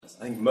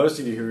I think most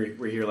of you who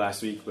were here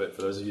last week, but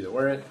for those of you that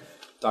weren't,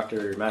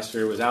 Dr.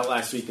 Master was out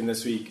last week and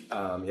this week.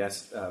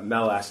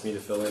 Mel asked me to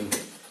fill in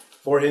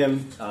for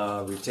him.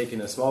 We've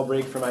taken a small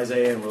break from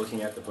Isaiah and we're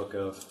looking at the book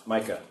of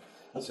Micah.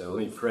 So let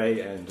me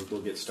pray and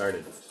we'll get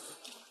started.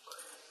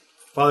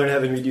 Father in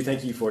heaven, we do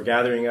thank you for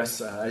gathering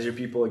us as your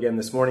people again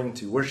this morning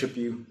to worship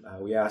you.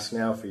 We ask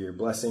now for your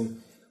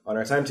blessing on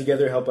our time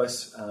together. Help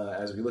us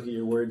as we look at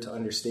your word to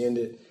understand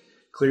it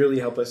clearly.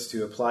 Help us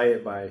to apply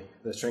it by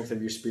the strength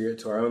of your Spirit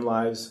to our own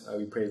lives.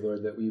 We pray,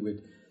 Lord, that we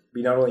would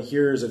be not only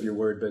hearers of your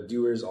word, but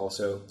doers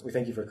also. We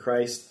thank you for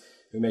Christ,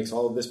 who makes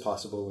all of this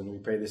possible, and we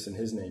pray this in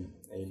his name.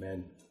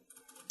 Amen.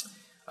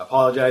 I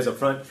apologize up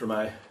front for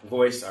my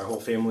voice. Our whole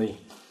family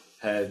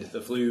had the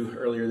flu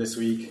earlier this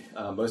week.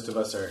 Most of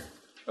us are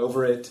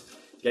over it,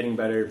 getting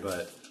better,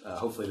 but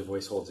hopefully the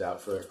voice holds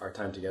out for our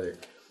time together.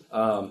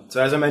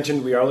 So as I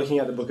mentioned, we are looking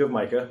at the book of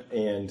Micah,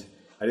 and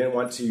I didn't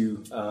want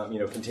to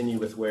continue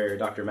with where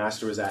Dr.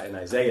 Master was at in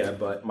Isaiah,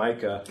 but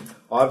Micah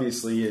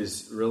obviously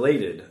is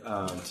related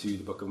to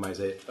the book of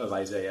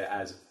Isaiah,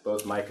 as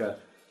both Micah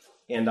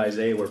and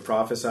Isaiah were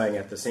prophesying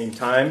at the same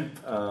time.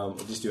 We'll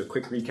just do a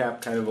quick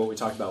recap, kind of what we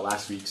talked about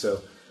last week.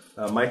 So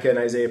Micah and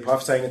Isaiah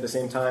prophesying at the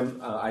same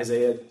time.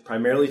 Isaiah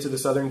primarily to the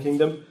southern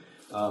kingdom.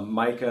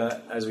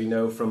 Micah, as we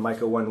know from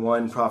Micah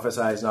 1:1,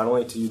 prophesies not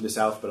only to the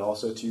south, but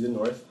also to the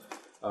north.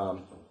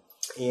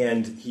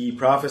 And he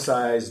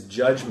prophesies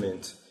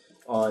judgment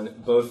on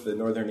both the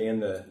northern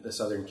and the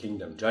southern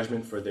kingdom,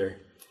 judgment for their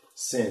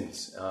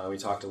sins. We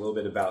talked a little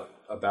bit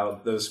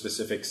about those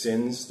specific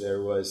sins.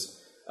 There was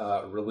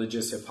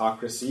religious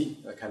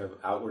hypocrisy, a kind of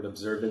outward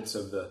observance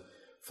of the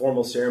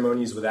formal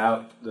ceremonies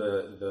without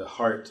the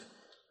heart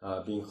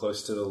being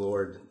close to the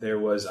Lord. There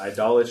was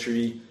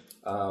idolatry.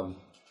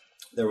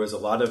 There was a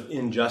lot of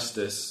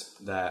injustice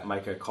that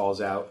Micah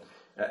calls out.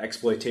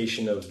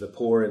 Exploitation of the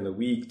poor and the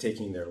weak,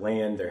 taking their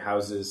land, their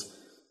houses.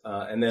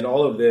 And then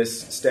all of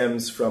this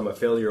stems from a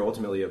failure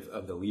ultimately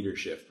of the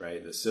leadership,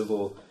 right? The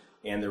civil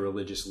and the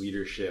religious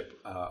leadership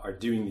are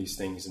doing these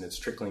things, and it's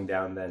trickling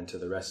down then to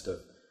the rest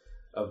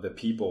of the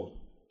people.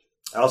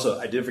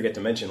 I did forget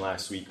to mention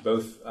last week,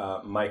 both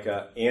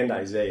Micah and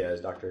Isaiah,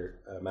 as Dr.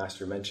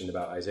 Master mentioned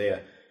about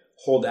Isaiah,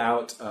 hold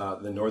out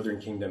the northern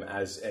kingdom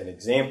as an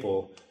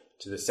example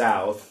to the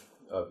south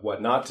of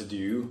what not to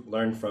do,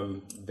 learn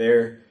from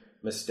their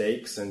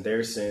mistakes and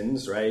their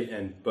sins, right?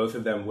 And both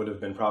of them would have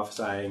been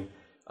prophesying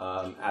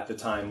at the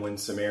time when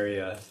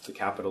Samaria, the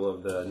capital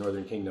of the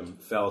northern kingdom,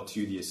 fell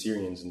to the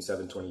Assyrians in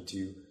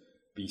 722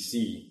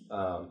 BC.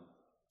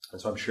 And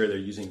so I'm sure they're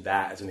using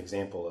that as an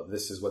example of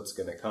this is what's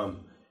going to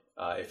come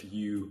if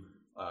you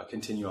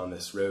continue on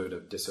this road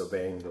of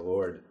disobeying the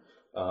Lord.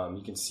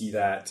 You can see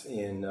that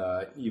in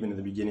even in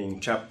the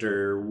beginning,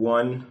 chapter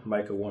 1,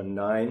 Micah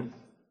 1:9.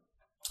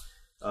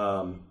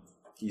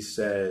 He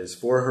says,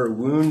 "For her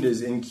wound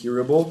is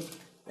incurable,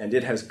 and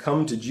it has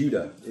come to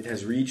Judah. It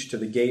has reached to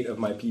the gate of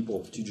my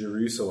people, to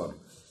Jerusalem."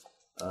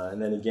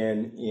 And then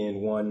again in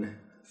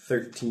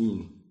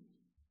 1:13.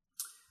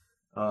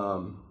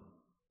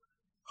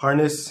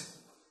 "Harness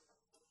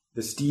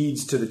the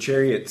steeds to the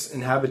chariots,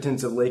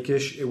 inhabitants of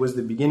Lachish. It was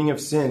the beginning of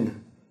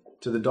sin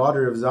to the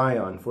daughter of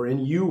Zion, for in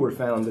you were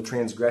found the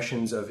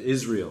transgressions of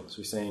Israel."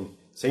 So he's saying,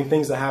 same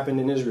things that happened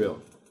in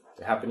Israel,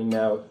 they're happening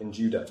now in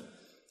Judah.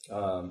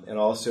 And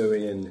also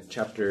in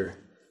chapter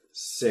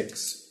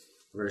 6,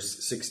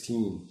 verse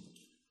 16,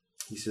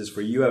 he says,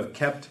 "For you have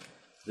kept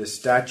the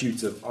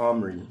statutes of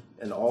Omri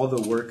and all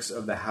the works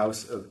of the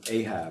house of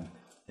Ahab,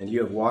 and you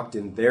have walked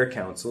in their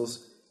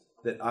counsels,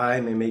 that I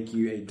may make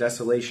you a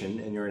desolation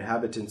and your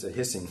inhabitants a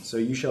hissing. So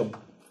you shall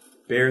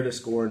bear the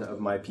scorn of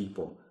my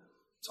people."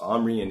 So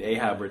Omri and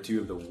Ahab were two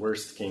of the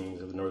worst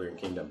kings of the northern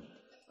kingdom.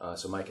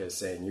 So Micah is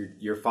saying,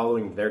 you're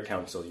following their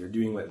counsel, you're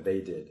doing what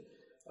they did.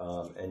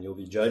 And you'll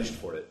be judged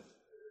for it.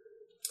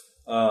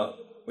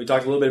 We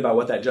talked a little bit about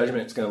what that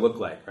judgment is going to look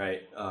like,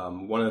 right?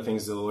 One of the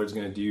things that the Lord's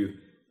going to do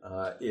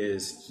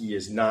is he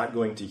is not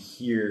going to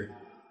hear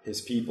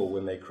his people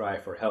when they cry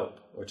for help,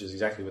 which is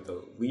exactly what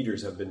the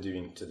leaders have been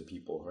doing to the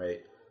people,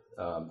 right?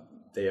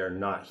 They are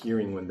not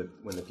hearing when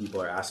the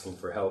people are asking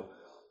for help.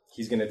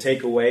 He's going to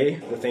take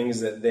away the things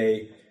that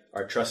they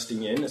are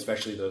trusting in,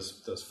 especially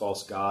those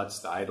false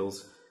gods, the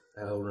idols.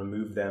 He'll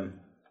remove them.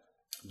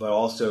 But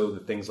also the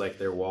things like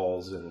their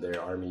walls and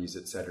their armies,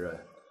 etc.,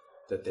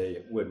 that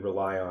they would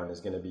rely on is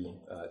going to be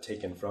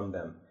taken from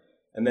them.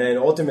 And then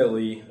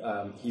ultimately,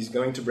 he's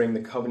going to bring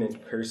the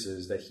covenant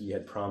curses that he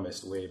had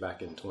promised way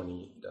back in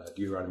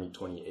Deuteronomy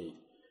 28,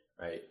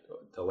 right?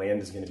 The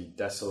land is going to be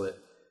desolate.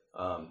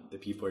 The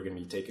people are going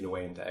to be taken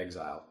away into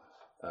exile.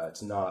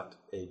 It's not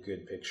a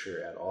good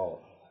picture at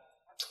all.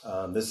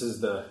 This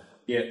is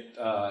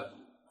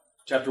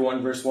chapter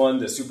 1, verse 1,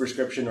 the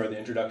superscription or the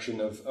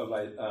introduction of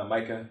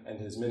Micah and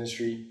his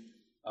ministry.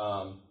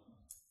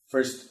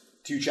 First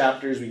two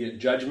chapters, we get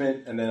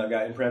judgment, and then I've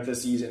got in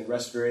parentheses and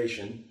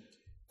restoration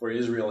for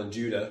Israel and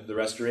Judah. The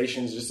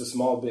restoration is just a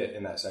small bit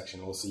in that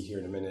section. We'll see here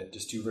in a minute,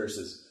 just 2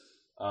 verses.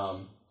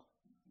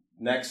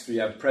 Next, we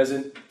have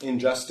present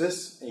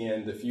injustice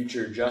and the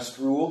future just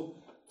rule.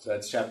 So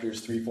that's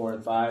chapters 3, 4,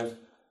 and 5.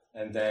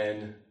 And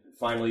then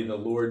finally, the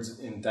Lord's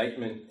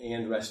indictment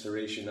and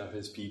restoration of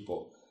his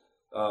people.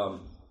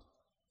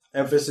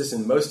 Emphasis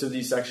in most of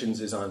these sections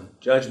is on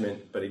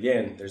judgment, but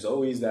again, there's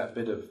always that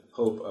bit of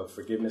hope of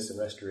forgiveness and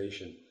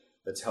restoration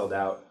that's held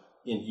out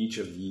in each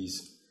of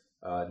these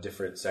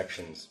different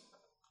sections.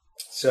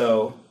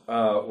 So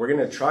we're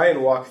going to try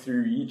and walk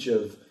through each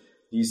of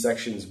these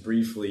sections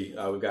briefly.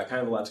 We've got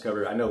kind of a lot to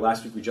cover. I know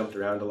last week we jumped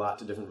around a lot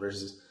to different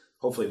verses.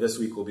 Hopefully this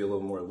week will be a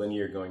little more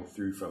linear, going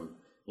through from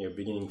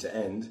beginning to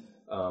end.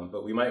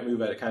 But we might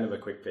move at a kind of a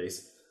quick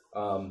pace.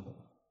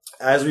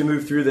 As we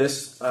move through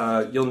this,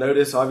 you'll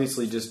notice,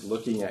 obviously, just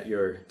looking at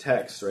your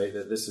text, right,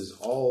 that this is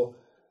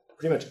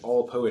pretty much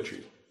all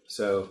poetry.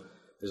 So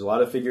there's a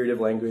lot of figurative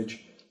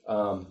language.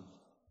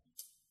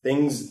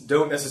 Things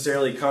don't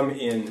necessarily come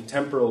in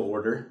temporal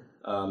order,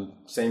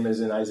 same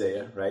as in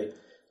Isaiah, right?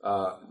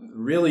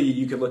 Really,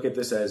 you could look at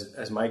this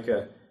as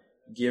Micah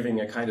giving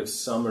a kind of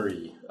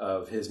summary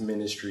of his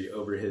ministry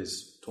over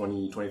his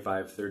 20,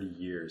 25, 30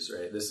 years,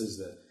 right? This is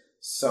the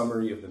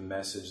summary of the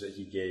message that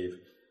he gave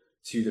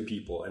to the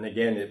people. And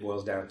again, it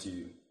boils down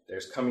to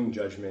there's coming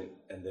judgment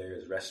and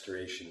there's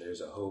restoration.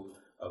 There's a hope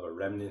of a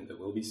remnant that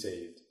will be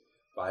saved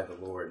by the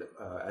Lord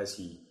as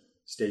he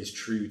stays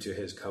true to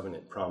his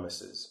covenant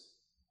promises.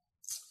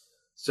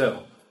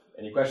 So,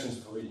 any questions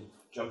before we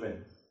jump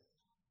in?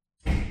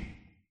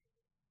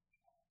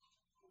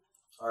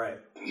 All right.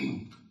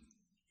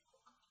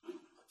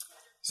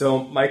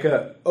 So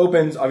Micah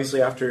opens,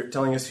 obviously, after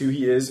telling us who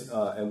he is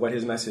and what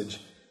his message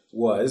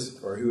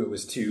was, or who it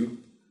was to.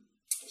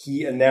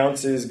 He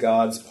announces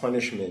God's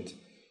punishment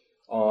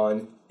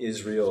on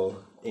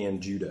Israel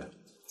and Judah.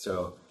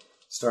 So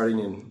starting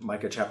in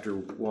Micah chapter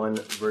 1,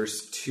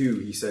 verse 2,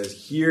 he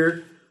says,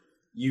 "Hear,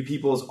 you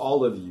peoples,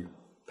 all of you.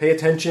 Pay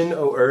attention,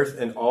 O earth,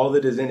 and all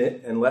that is in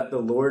it, and let the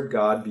Lord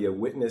God be a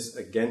witness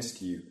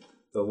against you,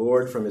 the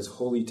Lord from his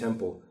holy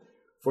temple.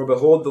 For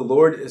behold, the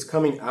Lord is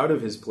coming out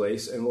of his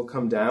place, and will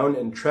come down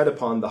and tread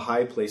upon the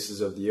high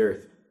places of the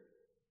earth.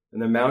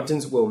 And the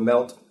mountains will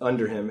melt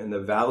under him, and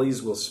the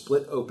valleys will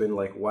split open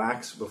like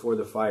wax before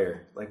the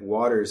fire, like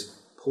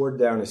waters poured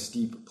down a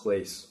steep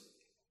place.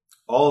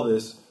 All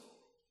this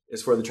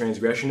is for the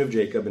transgression of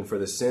Jacob and for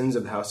the sins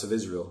of the house of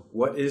Israel.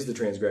 What is the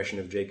transgression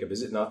of Jacob?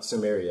 Is it not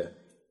Samaria?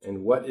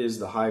 And what is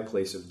the high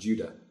place of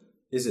Judah?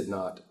 Is it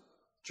not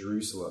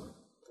Jerusalem?"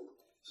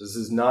 So this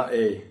is not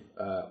a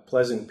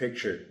pleasant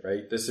picture,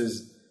 right? This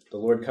is the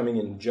Lord coming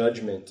in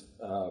judgment.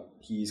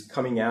 He's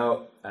coming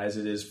out as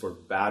it is for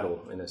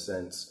battle, in a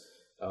sense.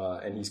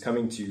 And he's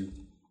coming to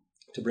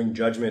bring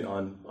judgment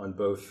on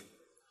both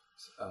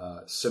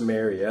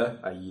Samaria,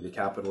 i.e. the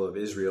capital of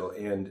Israel,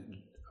 and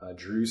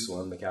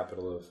Jerusalem, the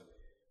capital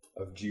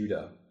of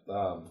Judah.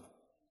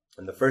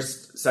 In the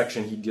first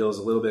section, he deals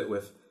a little bit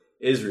with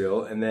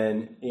Israel, and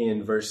then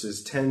in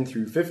verses 10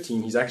 through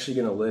 15, he's actually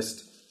going to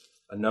list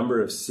a number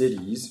of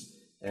cities,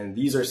 and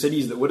these are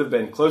cities that would have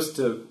been close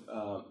to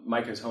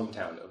Micah's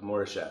hometown of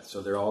Moresheth,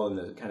 so they're all in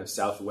the kind of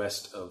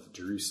southwest of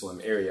Jerusalem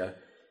area,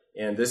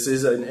 and this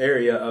is an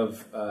area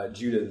of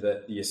Judah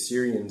that the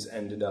Assyrians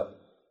ended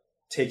up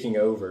taking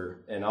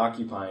over and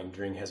occupying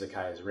during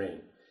Hezekiah's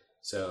reign.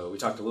 So we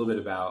talked a little bit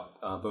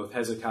about both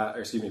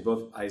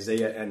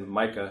Isaiah and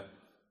Micah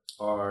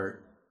are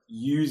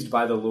used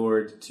by the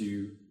Lord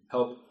to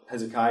help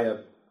Hezekiah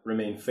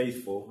remain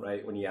faithful,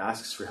 right? When he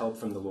asks for help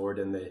from the Lord,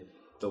 and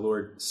the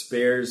Lord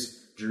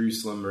spares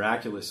Jerusalem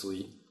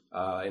miraculously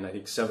in, I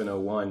think,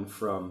 701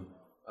 from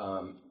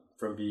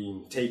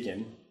being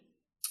taken.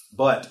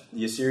 But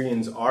the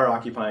Assyrians are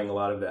occupying a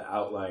lot of the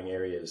outlying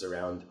areas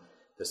around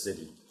the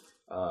city.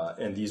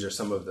 And these are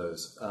some of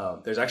those.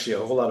 There's actually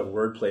a whole lot of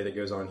wordplay that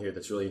goes on here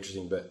that's really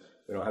interesting, but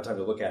we don't have time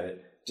to look at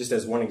it. Just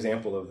as one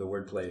example of the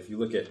wordplay, if you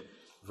look at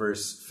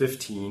verse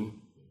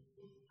 15,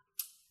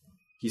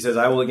 he says,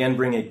 "I will again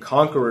bring a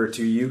conqueror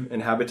to you,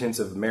 inhabitants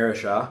of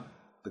Mareshah.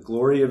 The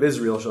glory of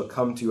Israel shall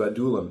come to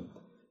Adullam."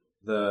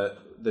 The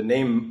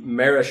name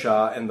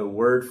Mareshah and the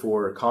word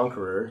for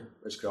conqueror,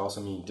 which could also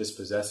mean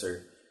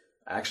dispossessor,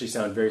 actually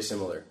sound very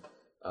similar.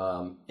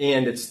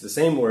 And it's the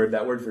same word,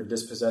 that word for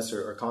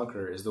dispossessor or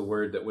conqueror is the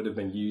word that would have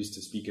been used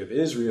to speak of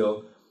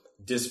Israel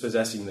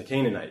dispossessing the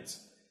Canaanites.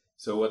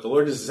 So what the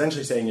Lord is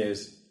essentially saying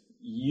is,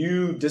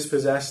 you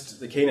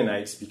dispossessed the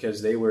Canaanites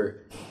because they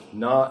were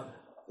not,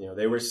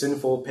 they were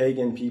sinful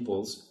pagan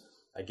peoples.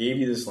 I gave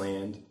you this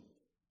land,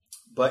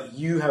 but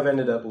you have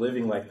ended up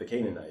living like the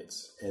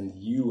Canaanites, and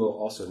you will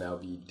also now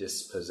be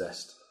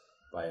dispossessed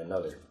by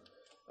another.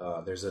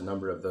 There's a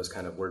number of those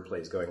kind of word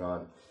plays going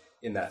on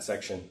in that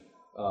section.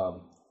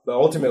 But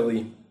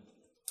ultimately,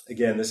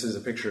 again, this is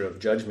a picture of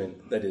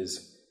judgment that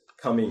is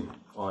coming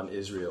on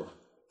Israel.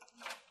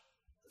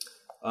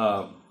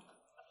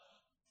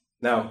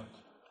 Now,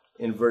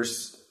 in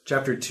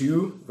chapter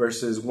 2,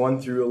 verses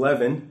 1 through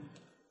 11,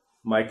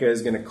 Micah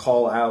is going to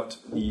call out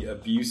the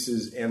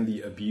abuses and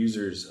the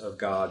abusers of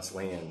God's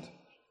land.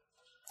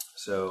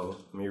 So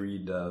let me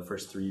read the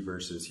first 3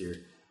 verses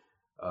here.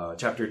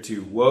 Chapter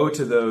 2, "Woe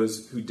to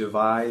those who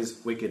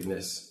devise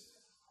wickedness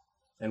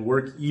and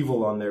work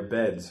evil on their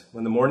beds.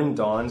 When the morning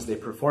dawns, they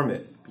perform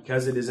it,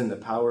 because it is in the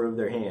power of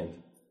their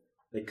hand.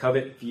 They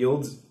covet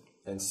fields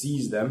and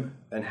seize them,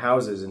 and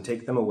houses and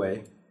take them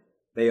away.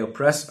 They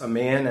oppress a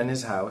man and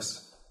his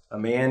house, a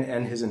man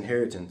and his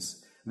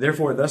inheritance.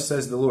 Therefore, thus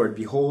says the Lord,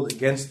 behold,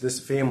 against this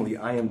family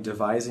I am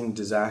devising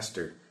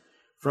disaster,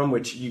 from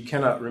which you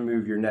cannot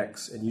remove your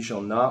necks, and you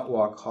shall not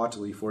walk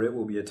haughtily, for it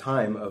will be a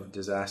time of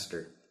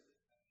disaster.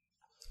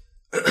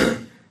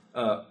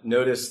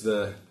 Notice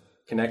the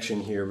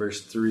connection here,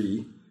 verse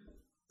 3.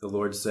 The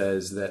Lord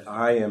says that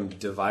I am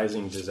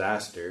devising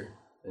disaster,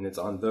 and it's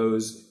on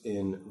those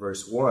in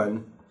verse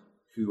 1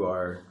 who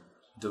are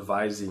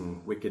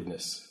devising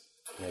wickedness.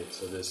 Right?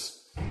 So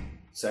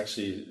it's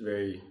actually a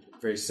very,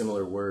 very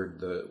similar word,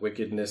 the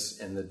wickedness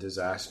and the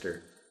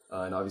disaster,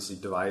 and obviously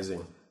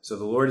devising. So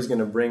the Lord is going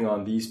to bring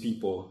on these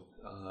people,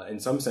 in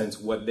some sense,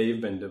 what they've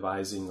been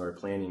devising or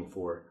planning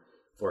for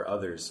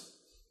others.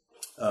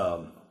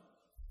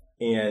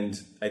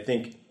 And I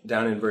think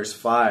down in verse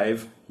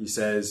 5, he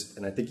says,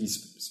 and I think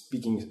he's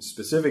speaking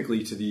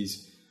specifically to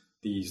these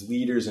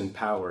leaders in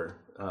power.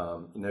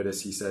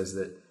 Notice he says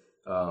that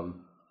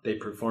they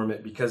perform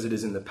it because it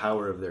is in the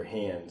power of their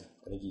hand.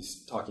 I think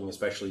he's talking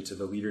especially to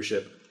the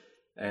leadership.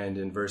 And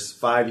in verse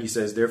 5, he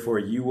says, therefore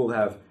you will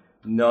have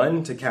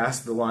none to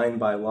cast the line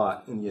by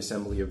lot in the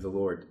assembly of the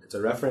Lord. It's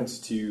a reference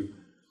to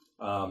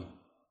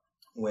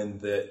when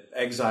the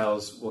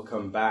exiles will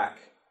come back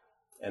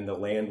and the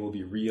land will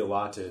be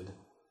reallotted.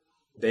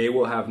 They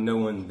will have no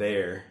one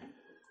there,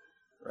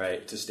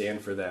 right, to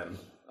stand for them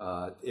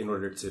in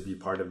order to be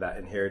part of that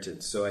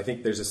inheritance. So I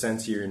think there's a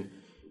sense here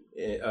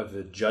of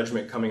the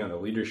judgment coming on the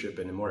leadership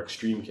in a more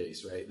extreme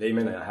case, right? They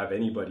may not have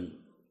anybody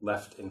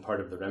left in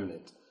part of the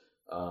remnant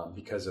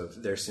because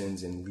of their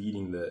sins in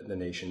leading the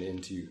nation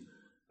into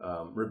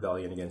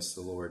rebellion against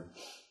the Lord.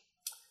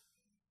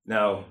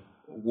 Now,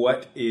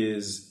 what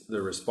is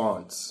the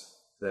response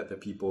that the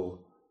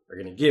people are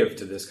going to give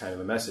to this kind of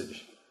a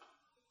message?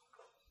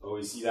 Well,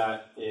 we see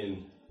that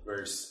in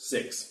verse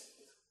 6.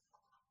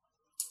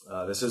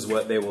 This is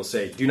what they will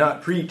say. Do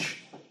not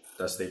preach,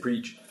 thus they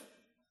preach.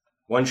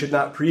 One should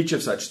not preach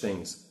of such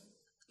things.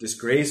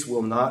 Disgrace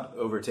will not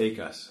overtake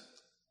us.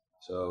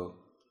 So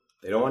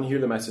they don't want to hear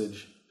the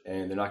message,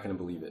 and they're not going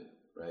to believe it,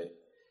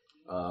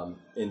 right?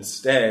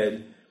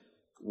 Instead,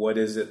 what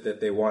is it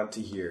that they want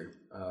to hear?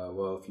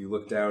 Well, if you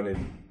look down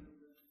in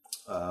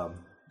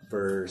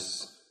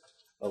verse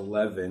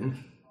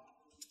 11,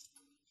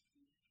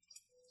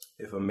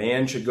 if a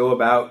man should go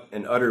about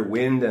and utter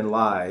wind and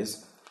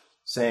lies,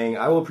 saying,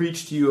 I will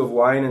preach to you of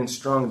wine and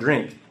strong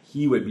drink,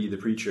 he would be the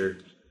preacher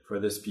for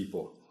this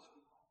people.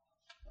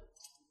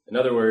 In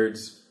other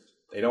words,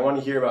 they don't want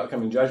to hear about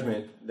coming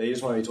judgment. They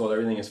just want to be told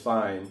everything is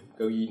fine.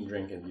 Go eat and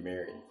drink and be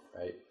merry,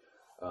 right?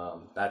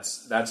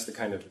 That's the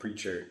kind of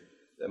preacher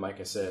that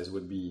Micah says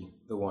would be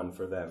the one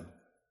for them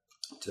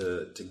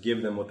to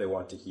give them what they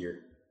want to hear.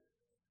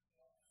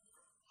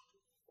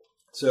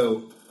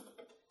 So,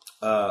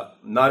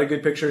 not a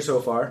good picture so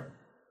far,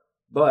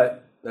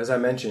 but as I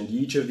mentioned,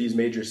 each of these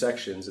major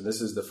sections, and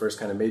this is the first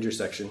kind of major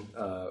section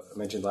I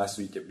mentioned last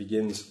week, it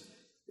begins,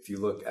 if you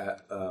look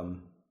at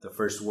the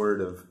first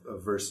word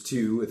of verse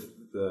 2,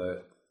 with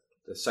the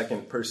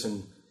second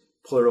person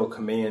plural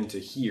command to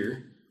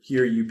hear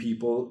you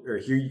people, or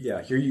hear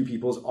you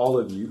peoples, all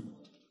of you.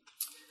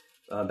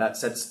 That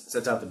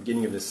sets out the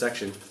beginning of this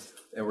section,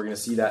 and we're going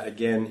to see that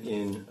again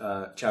in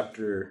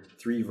chapter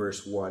 3,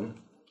 verse 1.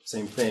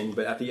 Same thing,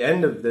 but at the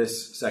end of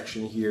this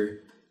section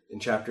here in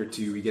chapter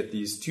 2, we get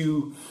these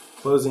two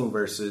closing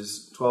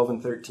verses, 12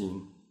 and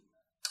 13.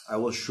 I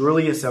will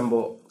surely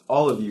assemble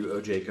all of you, O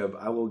Jacob.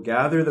 I will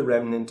gather the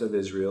remnant of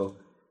Israel.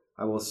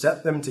 I will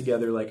set them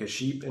together like a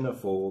sheep in a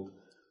fold,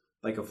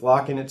 like a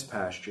flock in its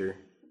pasture,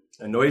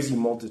 a noisy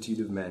multitude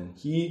of men.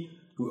 He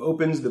who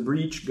opens the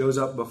breach goes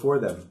up before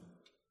them.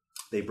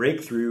 They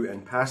break through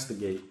and pass the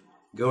gate,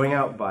 going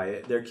out by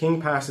it. Their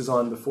king passes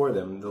on before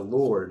them, the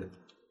Lord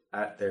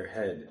at their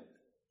head.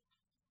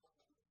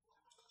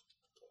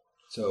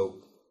 So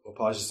we'll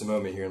pause just a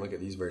moment here and look at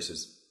these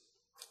verses.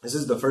 This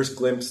is the first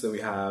glimpse that we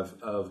have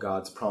of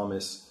God's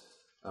promise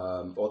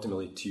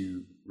ultimately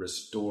to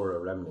restore a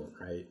remnant,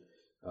 right?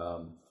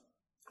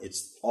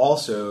 It's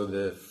also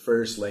the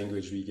first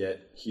language we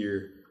get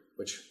here,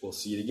 which we'll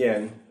see it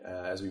again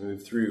as we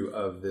move through,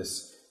 of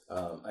this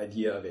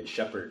idea of a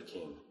shepherd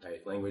king,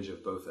 right? Language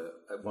of both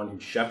one who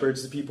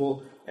shepherds the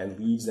people and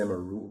leads them or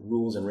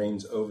rules and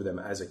reigns over them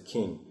as a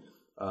king.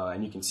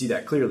 And you can see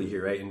that clearly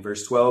here, right? In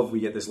verse 12, we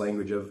get this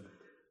language of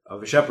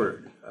a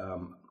shepherd.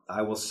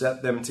 I will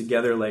set them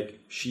together like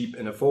sheep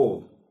in a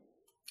fold,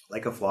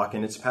 like a flock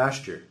in its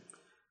pasture.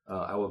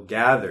 I will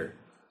gather.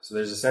 So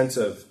there's a sense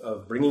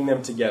of bringing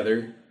them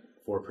together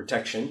for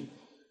protection,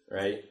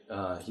 right?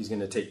 He's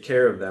going to take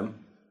care of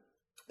them.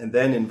 And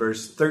then in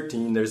verse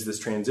 13, there's this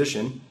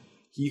transition.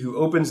 He who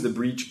opens the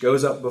breach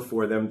goes up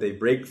before them. They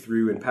break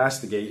through and pass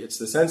the gate. It's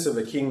the sense of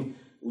a king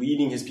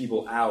leading his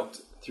people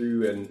out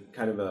through and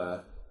kind of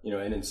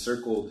an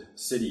encircled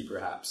city,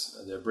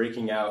 perhaps. They're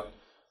breaking out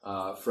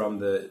from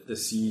the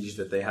siege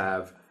that they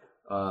have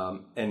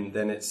And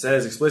then it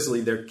says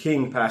explicitly their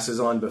king passes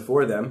on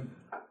before them.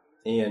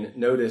 And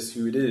notice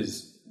who it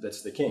is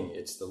that's the king.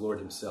 It's the Lord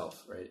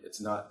himself, right?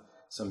 It's not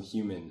some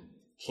human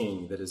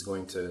king that is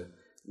going to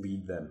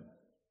lead them.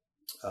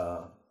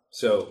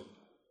 So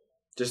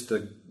just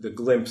the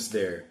glimpse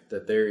there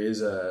that there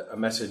is a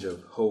message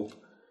of hope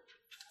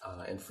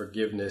and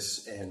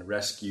forgiveness and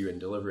rescue and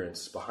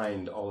deliverance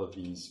behind all of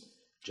these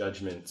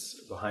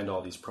judgments, behind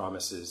all these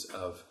promises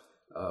of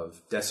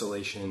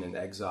desolation and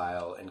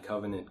exile and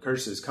covenant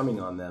curses coming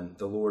on them.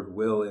 The Lord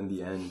will, in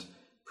the end,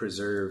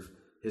 preserve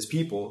his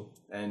people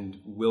and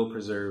will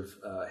preserve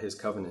his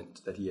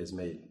covenant that he has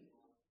made.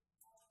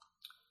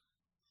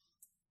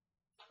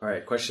 All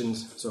right,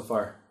 questions so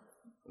far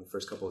in the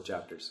first couple of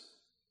chapters?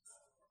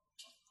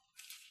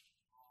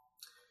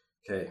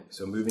 Okay,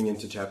 so moving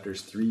into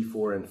chapters 3,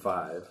 4, and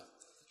 5.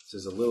 This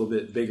is a little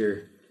bit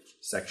bigger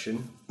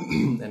section.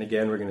 And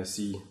again, we're going to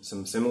see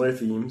some similar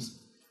themes,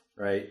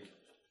 right?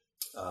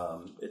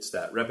 It's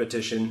that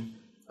repetition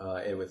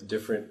and with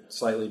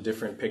slightly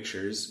different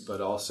pictures,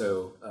 but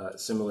also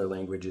similar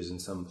languages in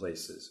some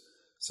places,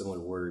 similar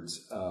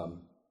words.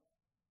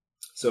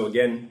 So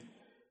again,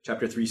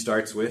 chapter 3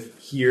 starts with,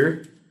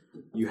 "Hear,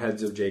 you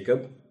heads of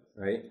Jacob,"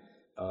 right?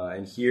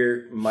 And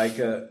here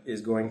Micah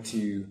is going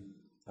to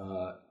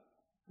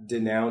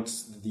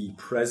denounce the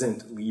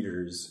present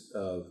leaders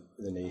of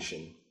the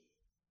nation.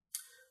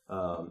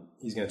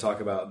 He's going to talk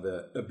about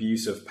the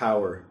abuse of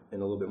power in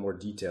a little bit more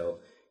detail.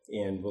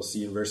 And we'll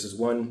see in verses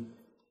 1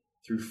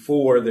 through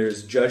 4,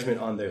 there's judgment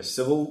on their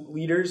civil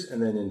leaders.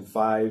 And then in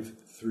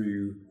 5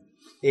 through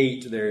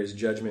 8, there is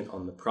judgment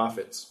on the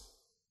prophets.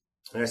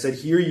 And I said,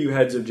 "Hear, you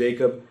heads of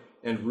Jacob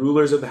and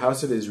rulers of the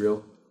house of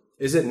Israel.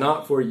 Is it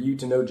not for you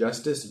to know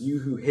justice, you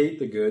who hate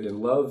the good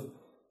and love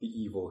the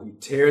evil, who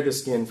tear the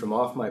skin from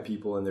off my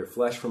people and their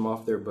flesh from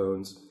off their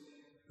bones,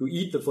 who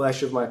eat the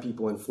flesh of my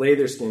people and flay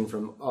their skin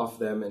from off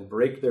them and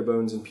break their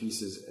bones in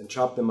pieces and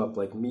chop them up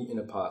like meat in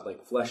a pot,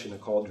 like flesh in a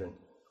cauldron."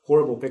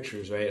 Horrible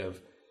pictures, right,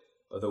 of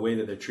the way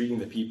that they're treating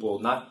the people,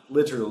 not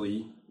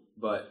literally,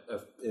 but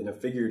in a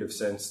figurative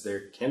sense,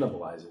 they're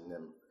cannibalizing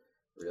them,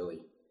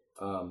 really.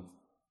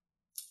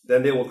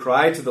 Then they will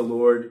cry to the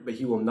Lord, but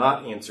he will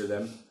not answer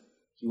them.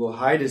 He will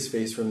hide his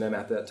face from them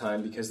at that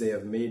time because they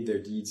have made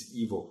their deeds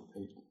evil.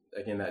 And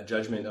again, that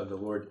judgment of the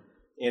Lord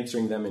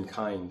answering them in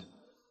kind.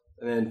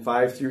 And then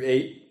 5 through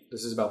 8,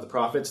 this is about the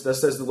prophets. "Thus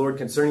says the Lord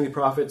concerning the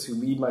prophets who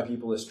lead my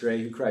people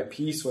astray, who cry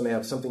peace when they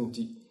have something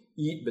to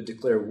eat, but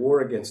declare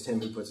war against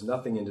him who puts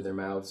nothing into their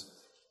mouths.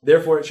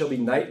 Therefore it shall be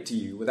night to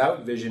you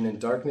without vision,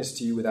 and darkness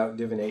to you without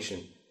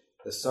divination.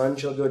 The sun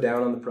shall go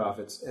down on the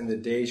prophets, and the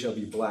day shall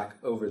be black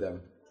over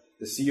them.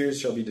 The seers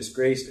shall be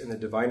disgraced, and the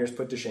diviners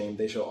put to shame.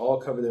 They shall all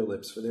cover their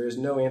lips, for there is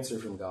no answer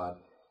from God.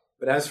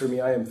 But as for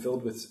me, I am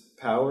filled with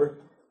power,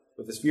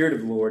 with the Spirit of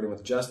the Lord, and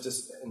with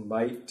justice and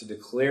might, to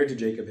declare to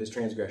Jacob his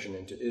transgression,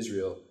 and to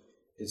Israel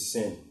his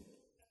sin."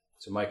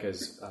 So Micah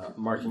is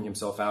marking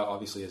himself out,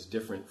 obviously, as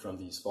different from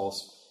these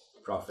false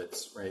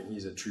prophets, right?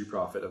 He's a true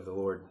prophet of the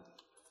Lord.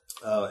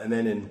 And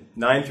then in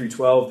 9 through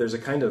 12, there's a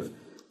kind of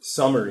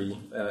summary.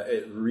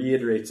 It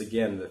reiterates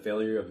again the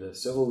failure of the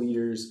civil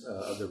leaders,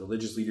 of the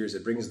religious leaders.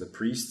 It brings the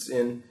priests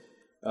in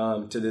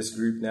to this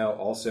group now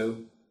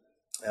also.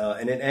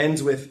 And it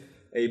ends with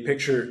a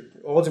picture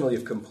ultimately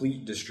of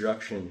complete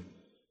destruction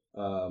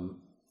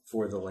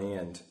for the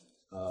land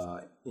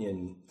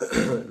in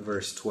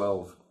verse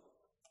 12.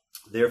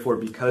 "Therefore,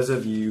 because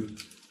of you,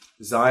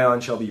 Zion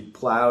shall be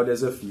plowed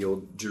as a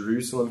field,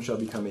 Jerusalem shall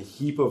become a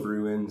heap of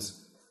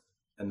ruins,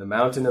 and the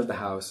mountain of the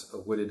house a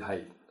wooded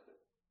height."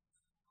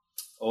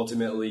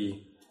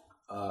 Ultimately,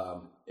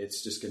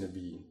 it's just going to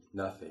be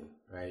nothing,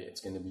 right?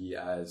 It's going to be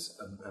as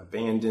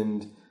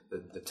abandoned.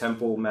 The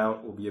Temple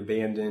Mount will be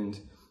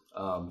abandoned.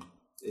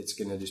 It's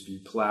going to just be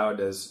plowed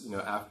as,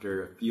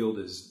 after a field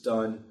is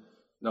done,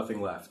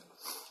 nothing left.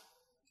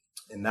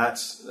 And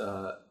that's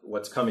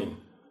what's coming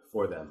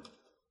for them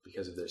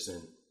because of their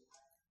sin.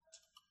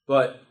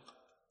 But,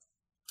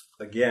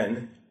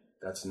 again,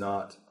 that's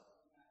not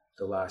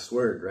the last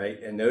word,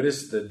 right? And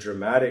notice the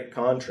dramatic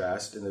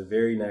contrast in the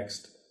very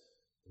next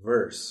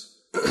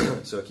verse.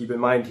 So keep in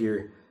mind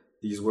here,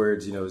 these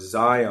words,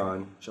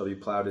 Zion shall be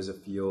plowed as a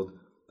field.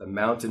 The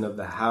mountain of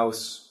the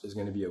house is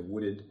going to be a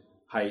wooded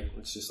height.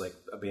 It's just like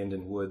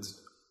abandoned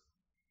woods.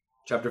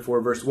 Chapter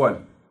 4, verse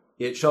 1.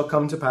 "It shall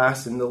come to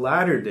pass in the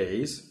latter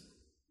days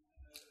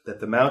that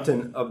the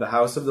mountain of the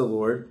house of the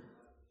Lord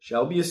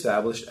shall be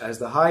established as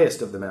the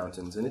highest of the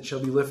mountains, and it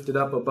shall be lifted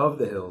up above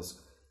the hills,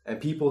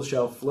 and people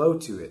shall flow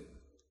to it.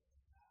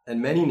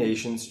 And many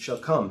nations shall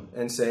come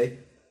and say,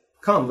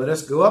 Come, let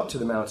us go up to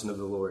the mountain of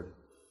the Lord,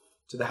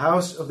 to the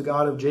house of the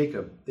God of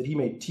Jacob, that he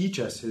may teach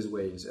us his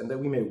ways, and that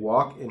we may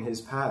walk in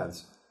his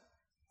paths.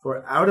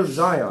 For out of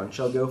Zion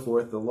shall go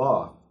forth the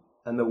law,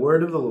 and the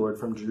word of the Lord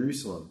from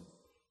Jerusalem.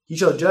 He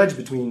shall judge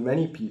between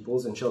many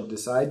peoples, and shall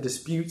decide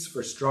disputes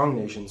for strong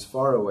nations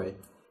far away.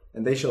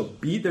 And they shall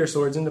beat their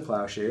swords into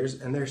plowshares,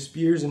 and their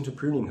spears into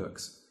pruning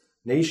hooks.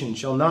 Nation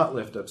shall not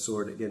lift up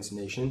sword against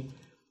nation,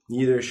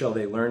 neither shall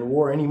they learn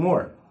war any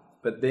more.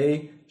 but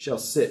they shall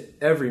sit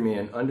every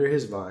man under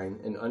his vine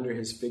and under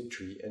his fig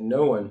tree, and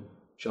no one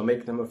shall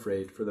make them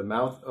afraid, for the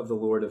mouth of the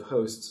Lord of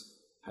hosts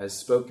has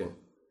spoken.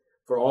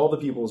 For all the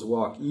peoples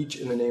walk, each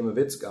in the name of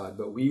its God,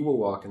 but we will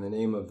walk in the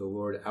name of the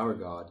Lord our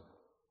God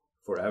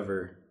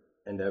forever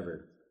and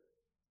ever.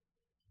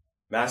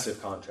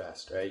 Massive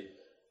contrast, right?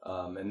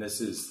 And this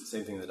is the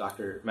same thing that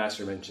Dr.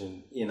 Master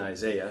mentioned in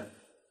Isaiah.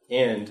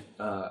 And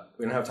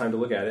we don't have time to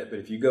look at it, but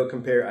if you go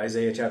compare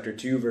Isaiah chapter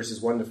 2,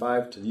 verses 1 to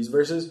 5 to these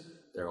verses,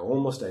 they're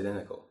almost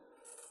identical.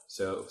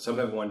 So some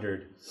have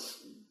wondered,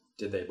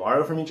 did they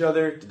borrow from each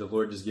other? Did the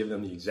Lord just give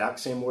them the exact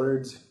same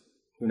words?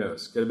 Who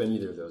knows? Could have been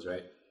either of those,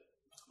 right?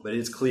 But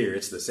it's clear,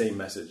 it's the same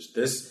message.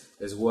 This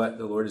is what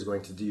the Lord is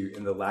going to do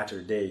in the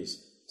latter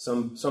days.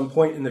 Some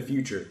point in the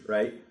future,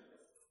 right?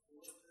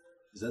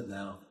 Is that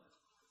now?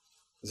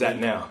 Is that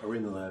now? Are we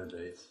in the latter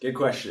days? Good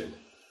question.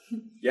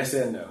 Yes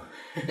and no.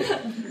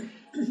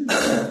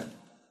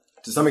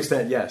 To some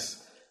extent,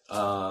 yes.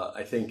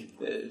 I think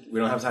we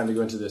don't have time to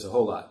go into this a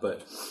whole lot,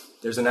 but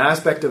there's an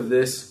aspect of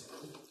this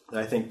that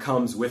I think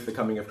comes with the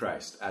coming of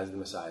Christ as the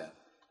Messiah,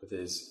 with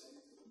his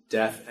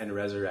death and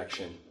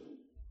resurrection.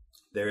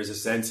 There is a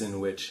sense in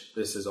which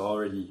this has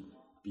already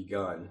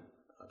begun,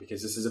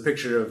 because this is a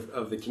picture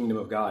of the kingdom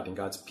of God and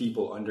God's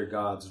people under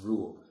God's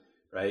rule,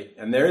 right?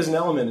 And there is an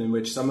element in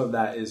which some of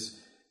that is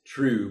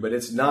true, but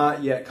it's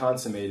not yet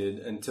consummated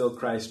until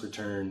Christ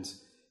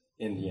returns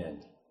in the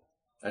end.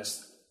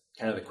 That's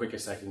kind of the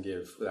quickest I can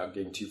give without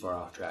getting too far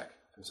off track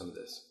from some of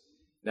this.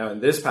 Now, in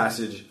this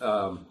passage,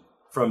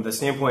 from the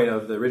standpoint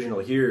of the original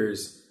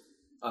hearers,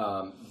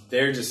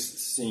 they're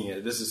just seeing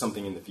it. This is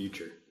something in the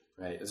future,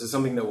 right? This is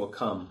something that will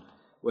come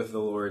with the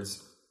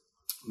Lord's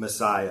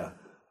Messiah.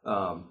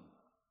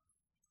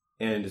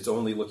 And it's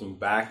only looking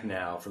back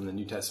now from the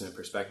New Testament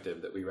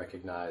perspective that we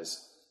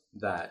recognize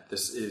that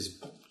this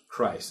is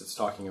Christ. It's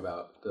talking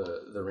about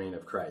the reign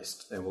of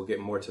Christ. And we'll get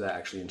more to that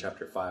actually in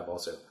chapter 5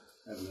 also.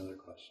 I have another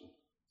question.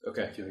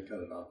 Okay. Can I cut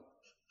it off?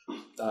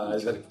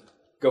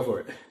 Go for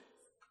it.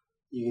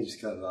 You can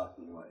just cut it off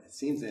if you want. It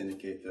seems to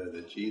indicate, though,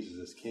 that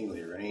Jesus'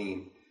 kingly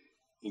reign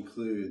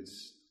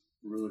includes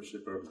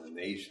rulership over the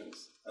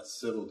nations, a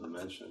civil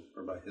dimension,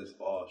 whereby his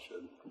law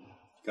should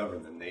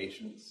govern the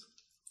nations.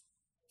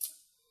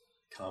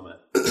 Comment.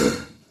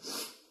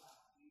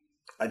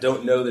 I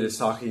don't know that it's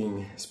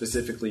talking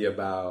specifically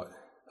about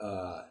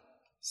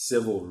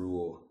civil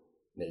rule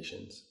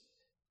nations.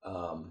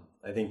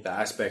 I think the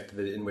aspect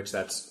in which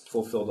that's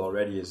fulfilled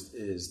already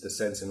is the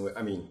sense in which,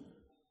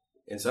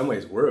 in some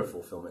ways we're a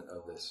fulfillment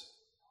of this,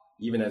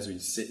 even as we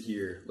sit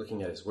here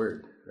looking at his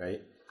word,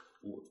 right?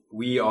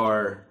 We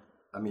are,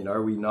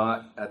 are we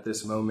not at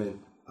this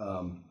moment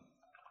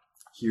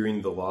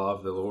hearing the law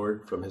of the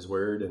Lord from his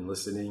word and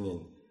listening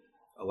and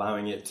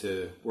allowing it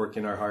to work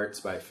in our hearts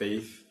by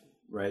faith,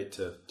 right,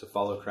 to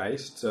follow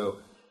Christ? So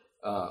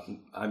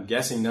I'm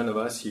guessing none of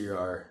us here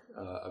are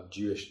of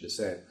Jewish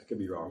descent. I could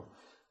be wrong.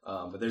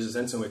 But there's a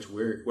sense in which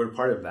we're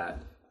part of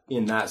that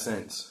in that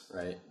sense,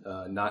 right?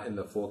 Not in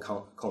the full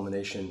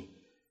culmination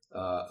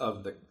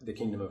of the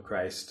kingdom of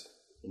Christ,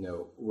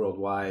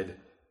 worldwide,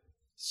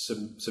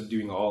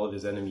 subduing all of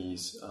his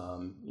enemies,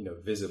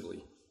 visibly.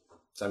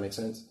 Does that make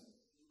sense?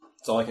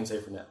 That's all I can say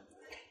for now.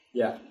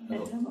 Yeah. And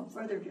a little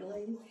further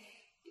delayed.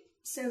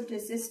 So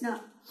does this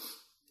not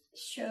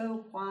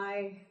show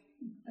why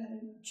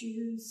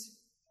Jews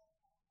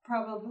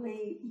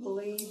probably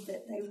believed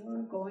that they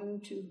were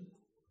going to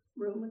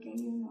rule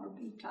again or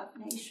be top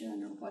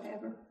nation or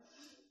whatever,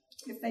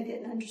 if they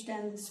didn't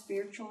understand the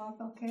spiritual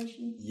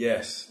application?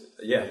 Yes.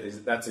 Yeah,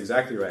 that's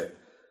exactly right.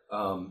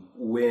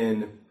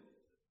 And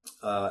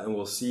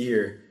we'll see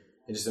here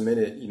in just a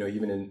minute,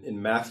 even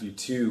in Matthew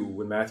 2,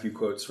 when Matthew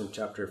quotes from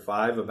chapter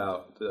 5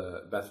 about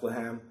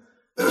Bethlehem,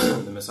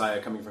 the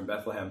Messiah coming from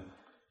Bethlehem,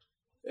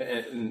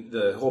 and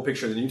the whole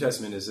picture of the New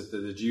Testament is that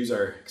the Jews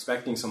are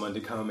expecting someone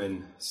to come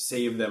and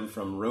save them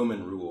from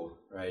Roman rule,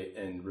 right,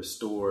 and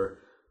restore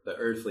the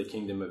earthly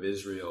kingdom of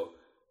Israel.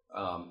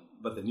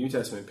 But the New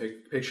Testament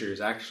picture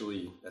is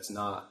actually, that's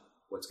not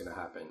what's going to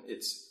happen.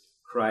 It's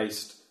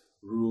Christ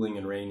ruling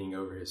and reigning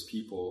over his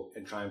people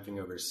and triumphing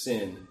over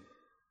sin.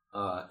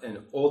 And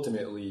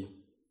ultimately,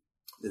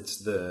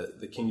 it's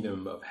the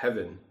kingdom of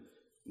heaven,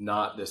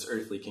 not this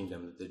earthly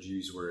kingdom that the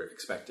Jews were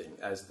expecting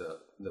as the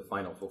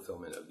final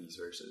fulfillment of these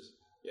verses.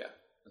 Yeah,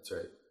 that's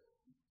right.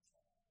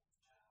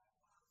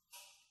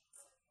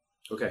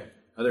 Okay,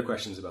 other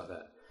questions about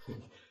that?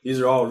 These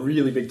are all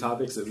really big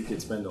topics that we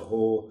could spend a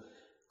whole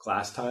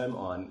class time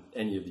on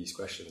any of these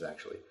questions,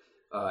 actually.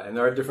 And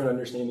there are different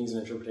understandings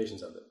and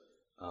interpretations of them.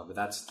 But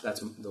that's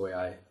the way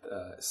I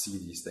see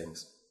these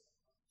things.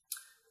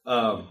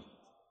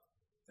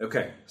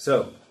 Okay,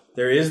 so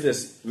there is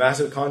this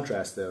massive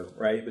contrast, though,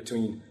 right,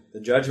 between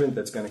the judgment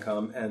that's going to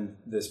come and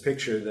this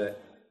picture that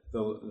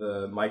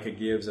the Micah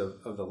gives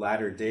of the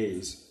latter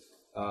days.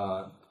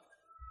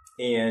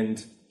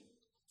 And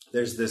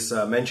there's this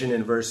mention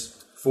in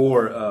verse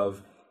 4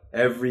 of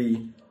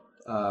every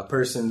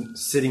person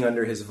sitting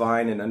under his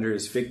vine and under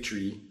his fig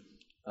tree.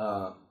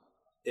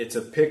 it's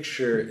a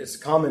picture, it's a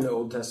common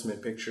Old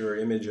Testament picture or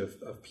image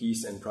of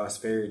peace and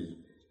prosperity.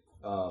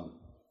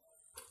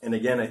 And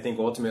again, I think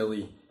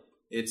ultimately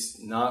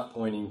it's not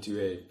pointing to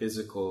a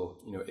physical,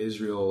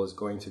 Israel is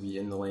going to be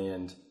in the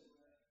land,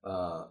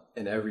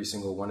 and every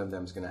single one of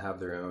them is going to have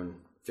their own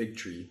fig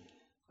tree.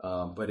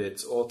 But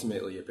it's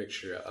ultimately a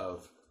picture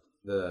of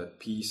the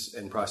peace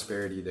and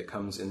prosperity that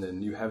comes in the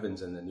new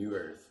heavens and the new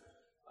earth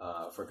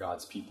for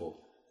God's people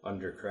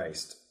under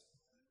Christ.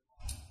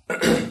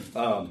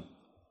 And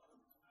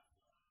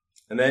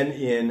then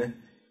in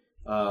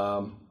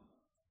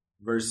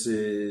verse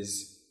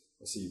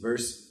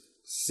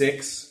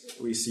 6,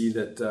 we see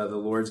that the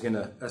Lord's going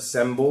to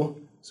assemble.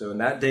 So in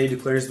that day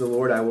declares the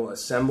Lord, I will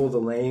assemble the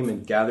lame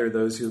and gather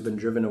those who have been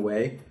driven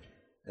away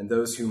and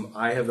those whom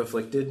I have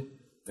afflicted.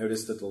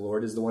 Notice that the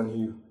Lord is the one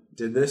who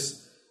did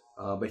this,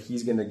 but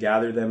he's going to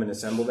gather them and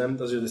assemble them.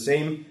 Those are the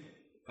same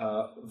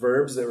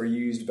verbs that were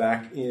used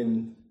back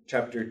in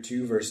chapter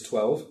 2, verse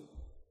 12.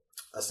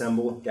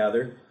 Assemble,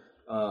 gather.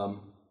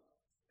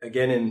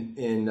 Again,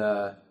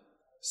 in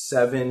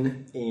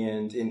 7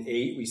 and in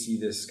 8, we see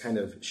this kind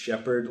of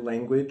shepherd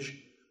language.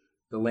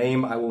 The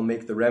lame I will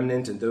make the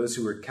remnant, and those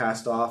who were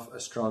cast off a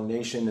strong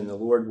nation, and the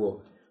Lord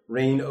will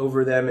reign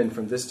over them, and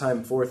from this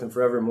time forth and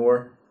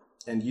forevermore.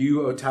 And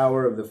you, O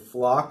tower of the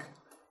flock,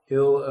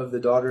 hill of the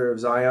daughter of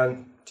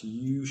Zion, to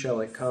you shall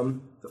it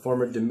come. The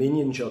former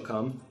dominion shall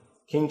come,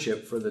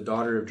 kingship for the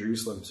daughter of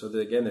Jerusalem. So that,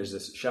 again, there's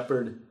this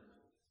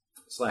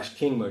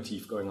shepherd/king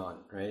motif going on,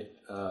 right?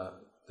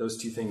 Those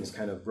two things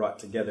kind of brought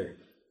together.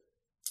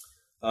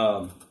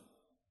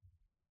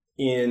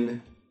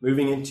 In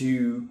moving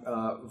into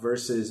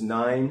verses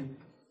 9,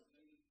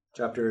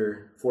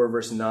 chapter 4,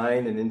 verse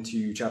 9, and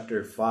into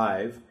chapter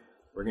 5,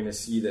 we're going to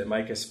see that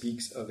Micah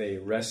speaks of a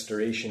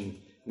restoration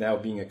now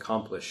being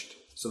accomplished.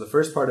 So the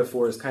first part of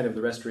 4 is kind of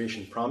the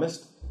restoration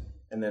promised,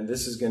 and then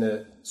this is going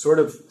to sort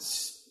of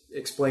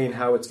explain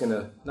how it's going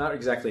to, not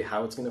exactly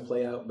how it's going to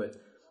play out, but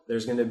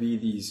there's going to be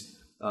these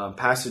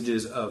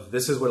passages of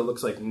this is what it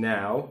looks like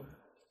now.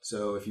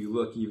 So if you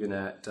look even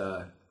at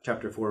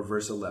chapter 4,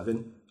 verse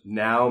 11,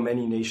 now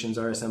many nations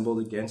are assembled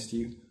against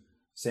you,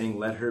 saying,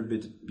 let her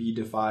be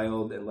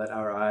defiled, and let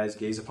our eyes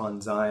gaze upon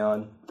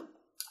Zion.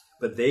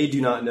 But they do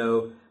not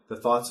know the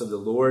thoughts of the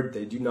Lord.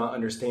 They do not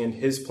understand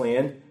his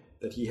plan,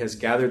 that he has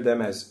gathered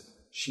them as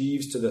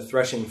sheaves to the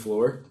threshing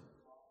floor.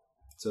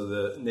 So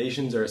the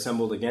nations are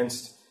assembled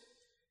against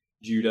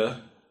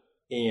Judah,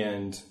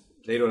 and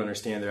they don't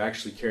understand they're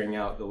actually carrying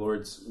out the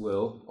Lord's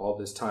will all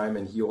this time,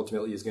 and he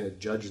ultimately is going to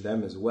judge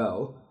them as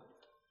well.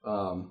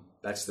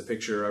 That's the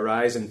picture.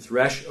 Arise and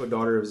thresh, O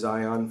daughter of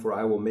Zion, for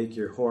I will make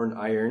your horn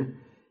iron,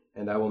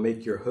 and I will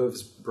make your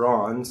hooves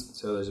bronze.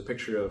 So there's a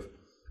picture of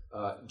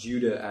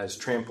Judah as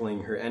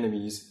trampling her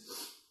enemies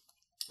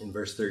in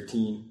verse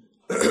 13.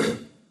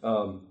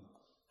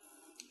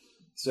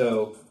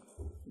 So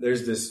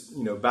there's this,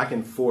 back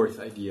and forth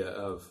idea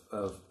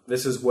of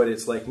this is what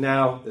it's like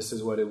now, this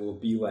is what it will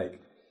be like.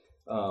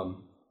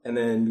 And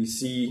then we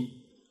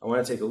see, I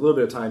want to take a little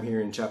bit of time here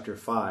in chapter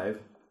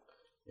 5,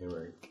 and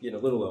we're getting a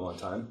little low on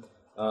time,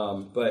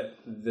 but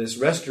this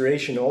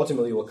restoration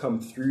ultimately will come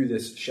through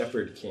this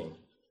shepherd king.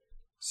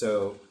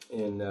 So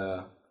in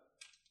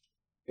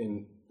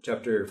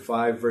chapter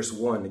 5, verse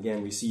 1,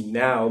 again, we see,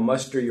 now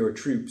muster your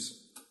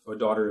troops, O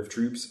daughter of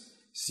troops.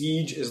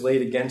 Siege is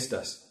laid against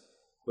us.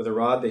 With a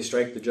rod they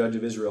strike the judge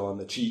of Israel on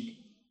the cheek.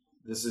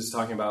 This is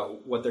talking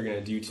about what they're going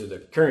to do to the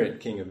current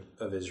king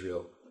of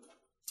Israel.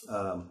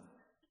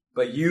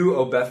 But you,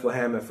 O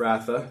Bethlehem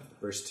Ephrathah,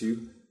 verse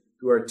 2,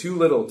 who are too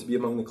little to be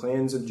among the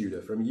clans of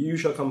Judah, from you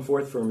shall come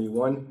forth for me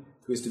one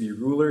who is to be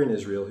ruler in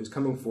Israel, whose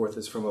coming forth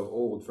is from of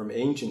old, from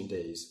ancient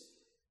days.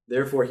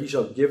 Therefore he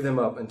shall give them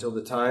up until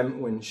the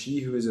time when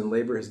she who is in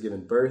labor has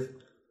given birth.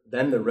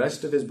 Then the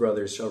rest of his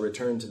brothers shall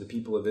return to the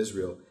people of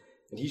Israel.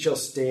 And he shall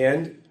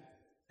stand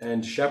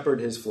and shepherd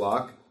his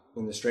flock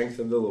in the strength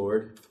of the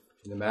Lord,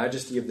 in the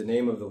majesty of the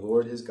name of the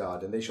Lord his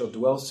God. And they shall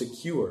dwell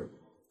secure,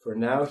 for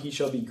now he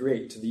shall be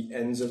great to the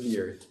ends of the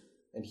earth,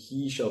 and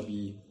he shall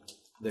be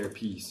their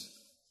peace.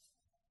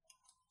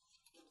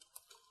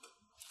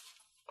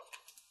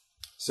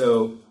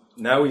 So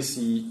now we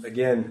see,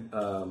 again,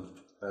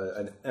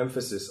 an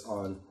emphasis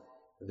on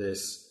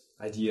this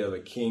idea of a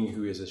king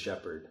who is a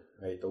shepherd,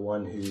 right? The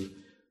one who,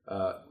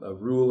 a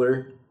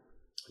ruler.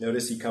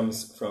 Notice he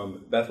comes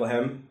from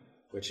Bethlehem,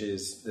 which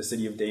is the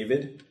city of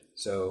David.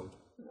 So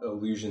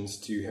allusions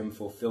to him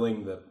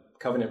fulfilling the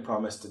covenant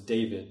promise to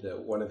David that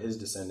one of his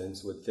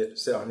descendants would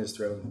sit on his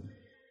throne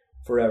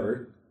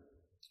forever,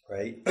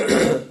 right?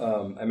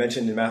 I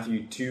mentioned in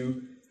Matthew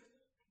 2,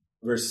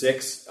 verse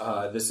 6,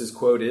 this is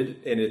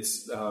quoted, and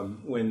it's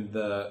when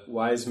the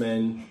wise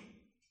men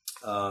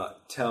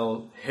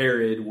tell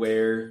Herod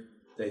where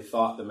they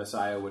thought the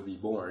Messiah would be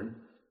born.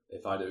 They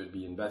thought it would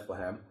be in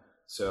Bethlehem.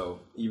 So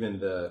even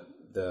the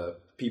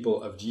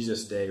people of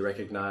Jesus' day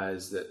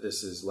recognize that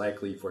this is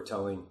likely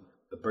foretelling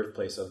the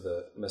birthplace of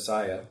the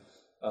Messiah.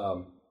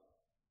 But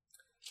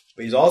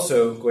he's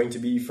also going to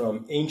be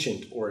from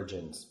ancient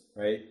origins,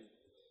 right?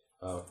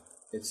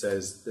 It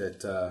says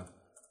that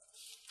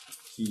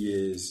he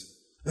is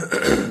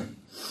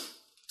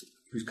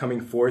whose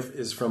coming forth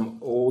is from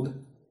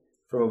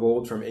of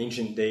old, from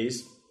ancient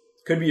days.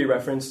 Could be a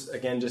reference,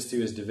 again, just to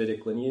his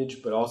Davidic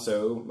lineage, but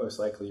also most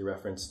likely a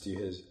reference to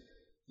his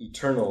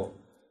eternal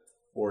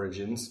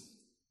origins.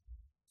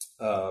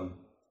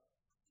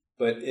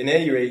 But in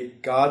any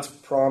rate, God's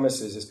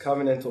promises, his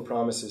covenantal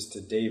promises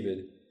to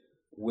David,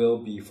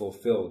 will be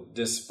fulfilled,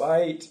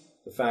 despite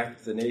the fact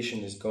that the nation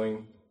is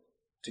going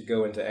to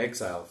go into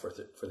exile for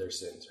their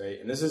sins, right?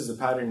 And this is the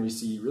pattern we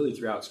see really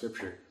throughout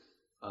Scripture.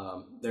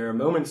 There are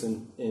moments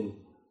in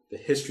the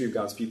history of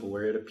God's people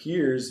where it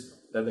appears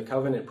that the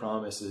covenant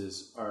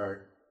promises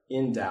are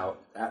in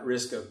doubt, at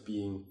risk of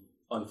being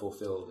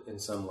unfulfilled in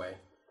some way,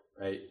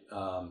 right?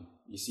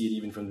 You see it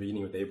even from the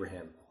beginning with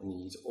Abraham, when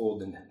he's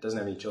old and doesn't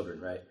have any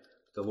children, right?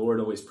 The Lord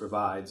always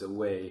provides a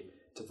way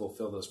to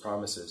fulfill those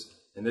promises.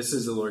 And this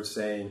is the Lord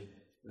saying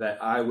that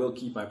I will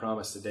keep my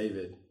promise to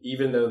David.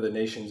 Even though the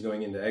nation's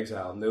going into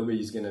exile,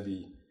 nobody's going to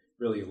be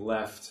really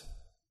left.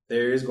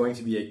 There is going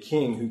to be a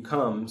king who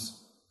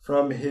comes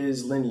from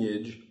his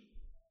lineage,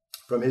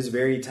 from his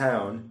very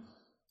town,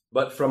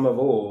 but from of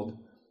old,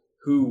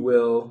 who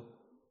will,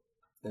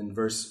 and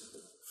verse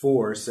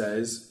 4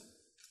 says,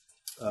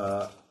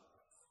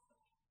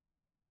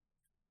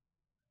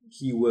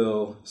 he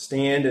will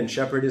stand and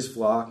shepherd his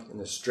flock in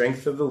the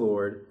strength of the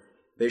Lord.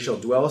 They shall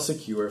dwell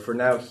secure, for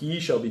now he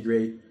shall be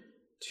great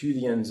to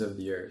the ends of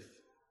the earth.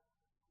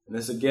 And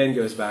this again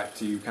goes back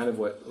to kind of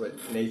what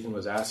Nathan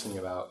was asking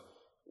about,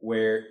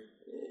 where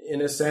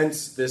in a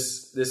sense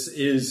this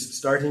is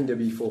starting to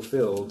be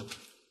fulfilled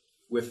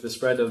with the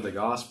spread of the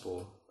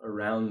gospel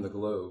around the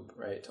globe,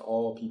 right, to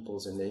all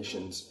peoples and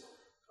nations.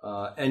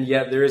 And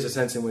yet there is a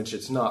sense in which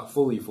it's not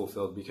fully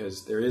fulfilled,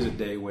 because there is a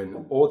day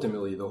when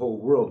ultimately the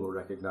whole world will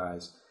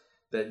recognize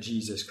that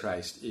Jesus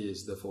Christ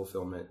is the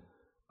fulfillment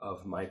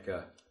of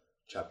Micah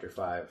chapter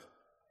 5.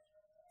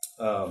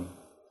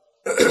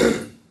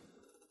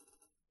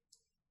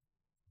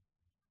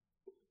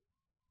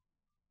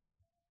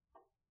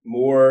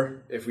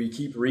 More, if we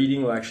keep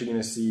reading, we're actually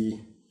going to see,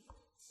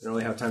 I don't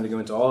really have time to go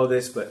into all of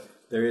this, but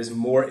there is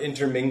more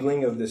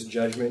intermingling of this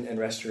judgment and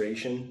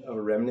restoration of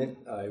a remnant.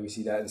 We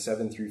see that in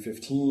 7 through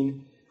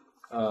 15.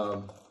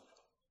 And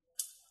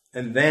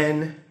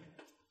then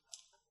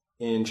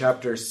in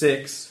chapter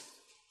 6,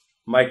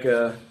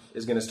 Micah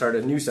is going to start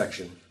a new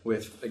section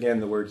with, again,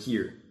 the word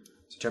hear.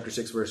 So chapter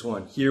 6, verse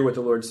 1, hear what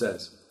the Lord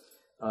says.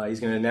 He's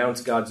going to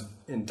announce God's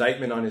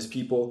indictment on his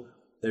people.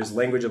 There's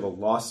language of a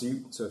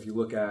lawsuit. So if you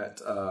look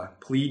at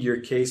plead your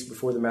case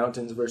before the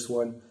mountains, verse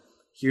 1,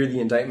 hear the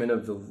indictment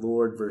of the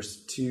Lord,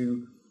 verse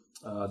 2.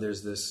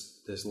 There's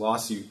this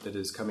lawsuit that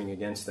is coming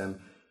against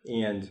them.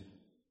 And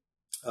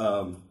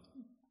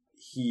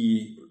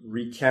he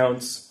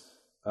recounts,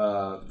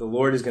 the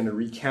Lord is going to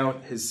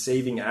recount his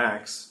saving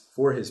acts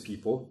for his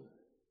people.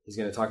 He's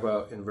going to talk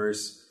about in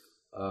verse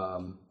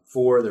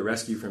 4, the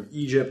rescue from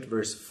Egypt.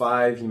 Verse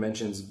 5, he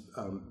mentions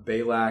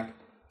Balak,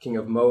 king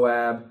of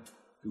Moab,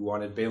 who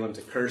wanted Balaam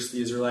to curse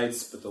the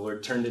Israelites, but the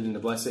Lord turned it into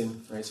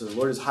blessing. Right? So the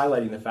Lord is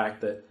highlighting the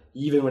fact that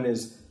even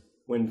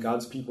when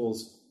God's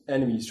people's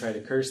enemies try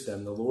to curse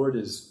them, the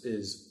Lord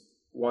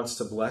wants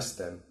to bless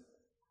them.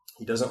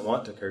 He doesn't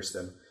want to curse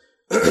them.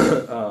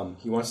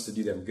 He wants to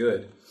do them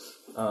good.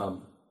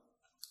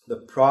 The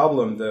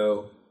problem,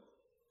 though,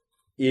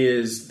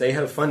 is they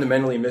have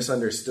fundamentally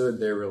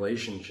misunderstood their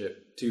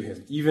relationship to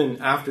him,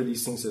 even after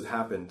these things have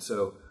happened.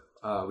 So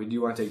we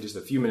do want to take just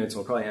a few minutes,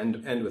 and we'll probably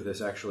end with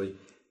this, actually,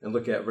 and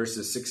look at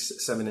verses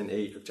 6, 7, and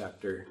 8 of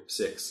chapter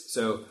 6.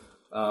 So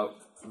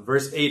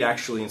verse 8,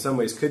 actually, in some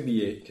ways, could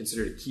be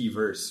considered a key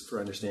verse for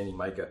understanding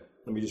Micah.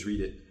 Let me just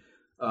read it.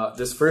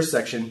 This first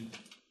section,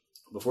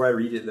 before I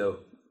read it, though,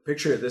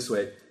 picture it this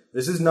way.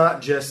 This is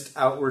not just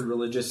outward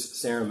religious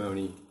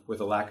ceremony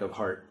with a lack of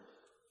heart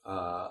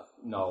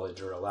knowledge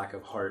or a lack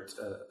of heart,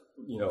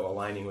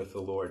 aligning with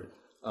the Lord.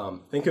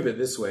 Think of it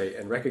this way,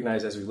 and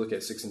recognize as we look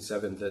at 6 and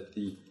 7 that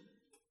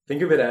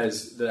think of it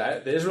as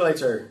the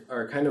Israelites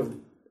are kind of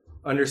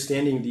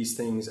understanding these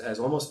things as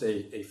almost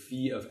a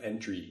fee of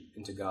entry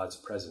into God's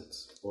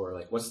presence, or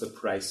like what's the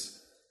price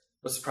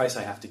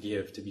I have to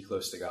give to be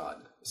close to God,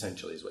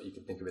 essentially, is what you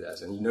can think of it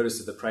as. And you notice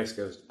that the price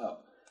goes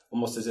up,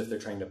 almost as if they're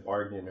trying to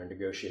bargain or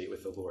negotiate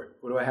with the Lord.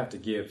 What do I have to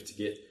give to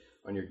get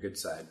on your good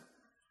side?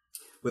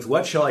 With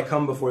what shall I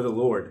come before the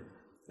Lord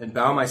and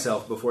bow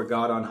myself before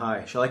God on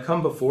high? Shall I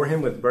come before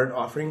him with burnt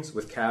offerings,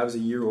 with calves a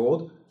year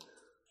old?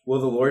 Will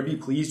the Lord be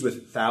pleased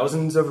with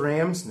thousands of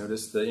rams?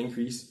 Notice the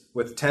increase.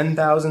 With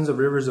 10,000s of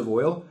rivers of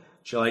oil?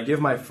 Shall I give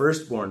my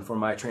firstborn for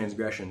my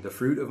transgression, the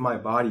fruit of my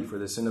body for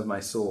the sin of my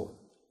soul?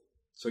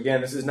 So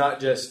again, this is not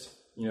just,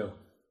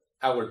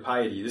 outward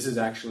piety. This is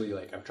actually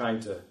like, I'm trying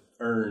to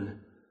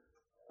earn,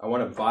 I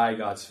want to buy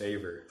God's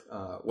favor.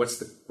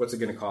 What's it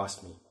going to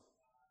cost me?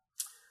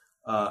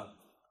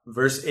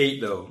 Verse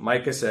 8, though,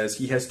 Micah says,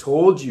 he has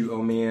told you,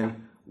 O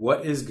man,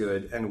 what is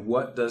good, and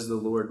what does the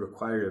Lord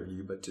require of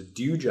you, but to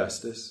do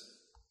justice,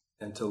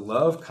 and to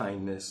love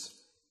kindness,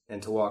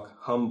 and to walk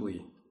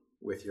humbly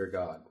with your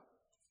God.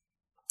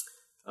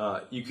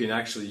 you can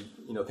actually,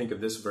 think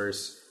of this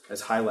verse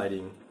as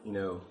highlighting,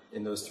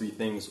 in those three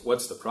things,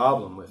 what's the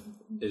problem with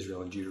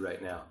Israel and Judah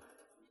right now?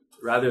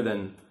 Rather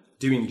than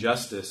doing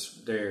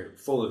justice, they're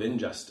full of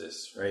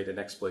injustice, right, and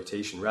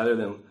exploitation. Rather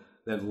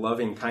than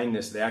loving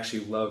kindness, they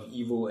actually love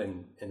evil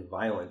and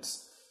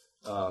violence.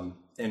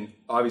 And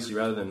obviously,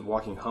 rather than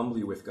walking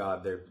humbly with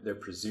God, they're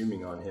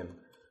presuming on him.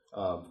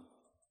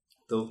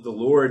 The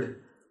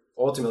Lord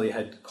ultimately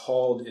had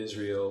called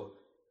Israel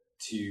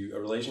to a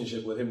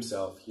relationship with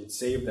himself. He had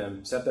saved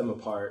them, set them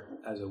apart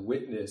as a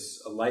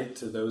witness, a light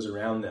to those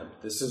around them.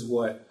 This is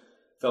what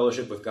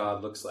fellowship with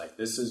God looks like.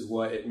 This is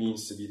what it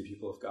means to be the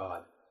people of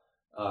God.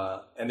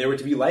 And they were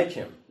to be like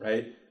him,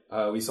 right?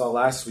 We saw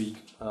last week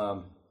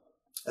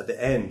at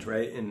the end,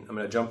 right? And I'm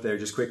going to jump there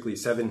just quickly.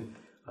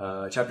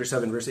 Chapter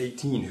 7, verse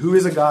 18. Who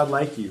is a God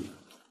like you,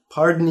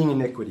 pardoning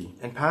iniquity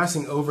and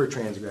passing over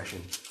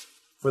transgression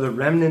for the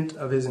remnant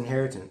of his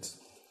inheritance?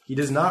 He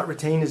does not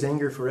retain his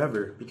anger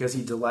forever because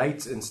he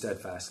delights in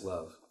steadfast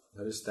love.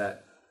 Notice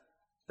that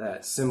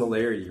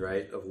similarity,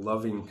 right, of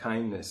loving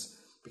kindness.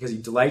 Because he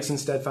delights in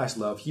steadfast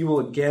love, he will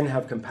again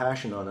have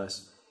compassion on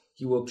us.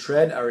 He will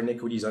tread our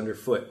iniquities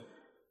underfoot.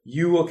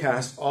 You will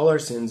cast all our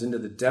sins into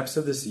the depths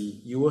of the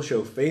sea. You will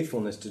show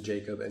faithfulness to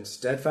Jacob and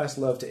steadfast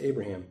love to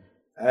Abraham,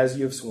 as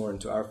you have sworn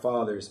to our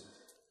fathers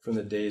from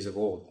the days of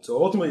old.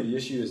 So ultimately the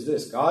issue is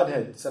this. God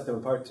had set them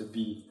apart to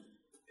be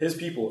his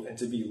people and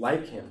to be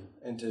like him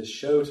and to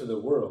show to the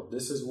world,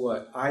 this is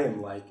what I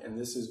am like and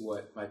this is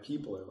what my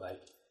people are like.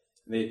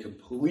 And they had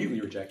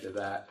completely rejected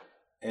that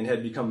and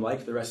had become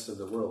like the rest of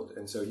the world.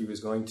 And so he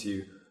was going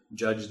to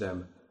judge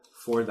them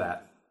for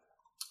that.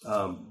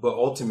 But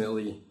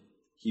ultimately,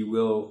 he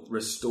will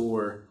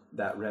restore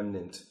that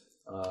remnant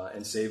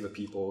and save a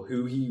people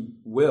who he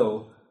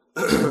will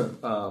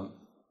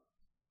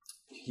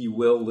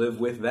live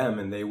with them,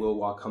 and they will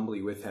walk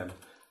humbly with him,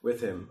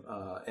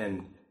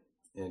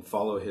 and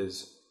follow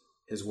his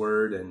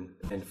word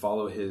and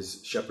follow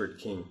his shepherd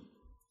king.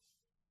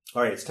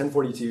 All right, it's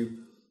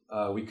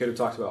 10:42. We could have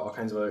talked about all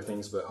kinds of other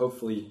things, but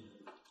hopefully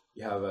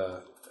you have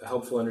a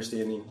helpful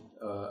understanding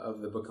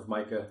of the book of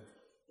Micah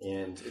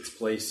and its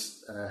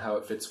place, how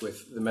it fits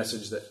with the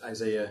message that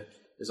Isaiah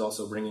is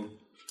also bringing.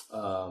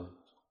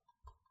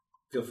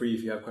 Feel free,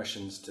 if you have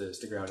questions, to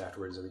stick around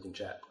afterwards and we can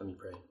chat. Let me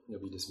pray.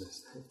 You'll be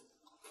dismissed.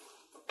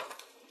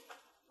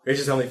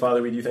 Gracious Heavenly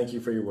Father, we do thank you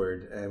for your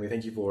word, and we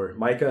thank you for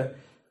Micah,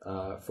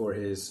 for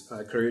his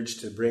courage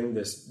to bring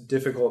this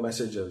difficult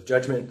message of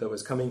judgment that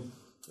was coming,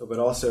 but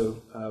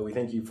also we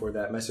thank you for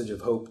that message of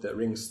hope that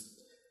rings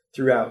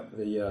throughout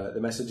the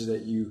message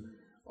that you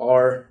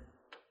are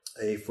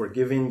a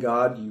forgiving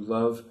God. You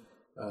love,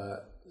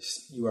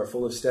 you are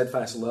full of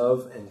steadfast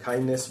love and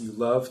kindness. You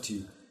love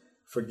to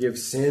forgive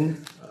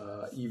sin,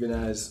 even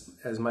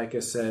as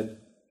Micah said,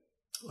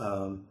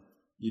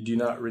 you do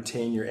not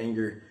retain your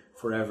anger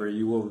forever.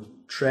 You will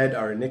tread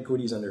our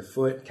iniquities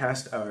underfoot,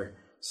 cast our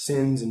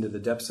sins into the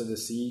depths of the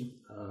sea.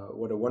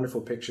 What a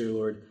wonderful picture,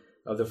 Lord,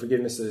 of the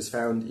forgiveness that is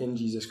found in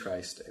Jesus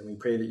Christ. And we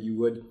pray that you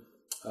would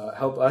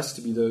help us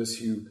to be those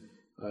who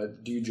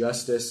do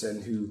justice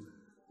and who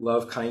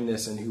love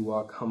kindness and who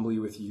walk humbly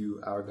with you,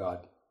 our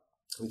God.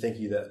 We thank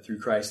you that through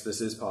Christ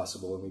this is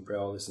possible, and we pray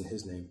all this in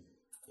his name.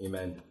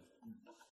 Amen.